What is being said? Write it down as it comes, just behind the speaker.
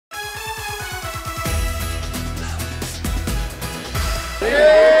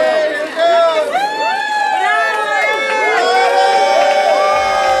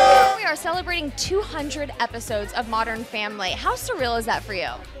celebrating 200 episodes of Modern Family. How surreal is that for you?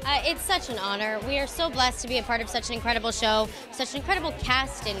 It's such an honor. We are so blessed to be a part of such an incredible show, such an incredible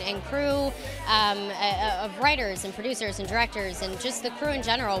cast and crew of writers and producers and directors and just the crew in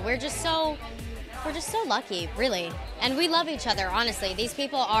general. We're just so lucky, really. And we love each other, honestly. These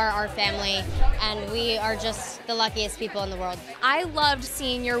people are our family, and we are just the luckiest people in the world. I loved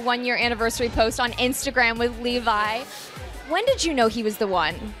seeing your 1-year anniversary post on Instagram with Levi. When did you know he was the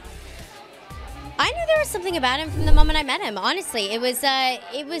one? I knew there was something about him from the moment I met him, honestly. It was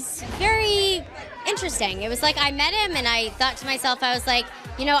very interesting. It was like I met him and I thought to myself, I was like,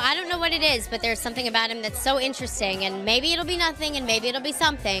 you know, I don't know what it is, but there's something about him that's so interesting, and maybe it'll be nothing and maybe it'll be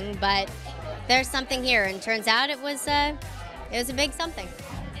something, but there's something here, and turns out it was a big something.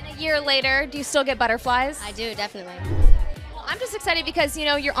 And a year later, do you still get butterflies? I do, definitely. Well, I'm just excited because, you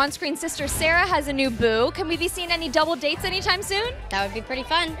know, your on-screen sister Sarah has a new boo. Can we be seeing any double dates anytime soon? That would be pretty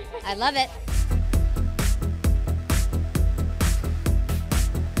fun. I love it.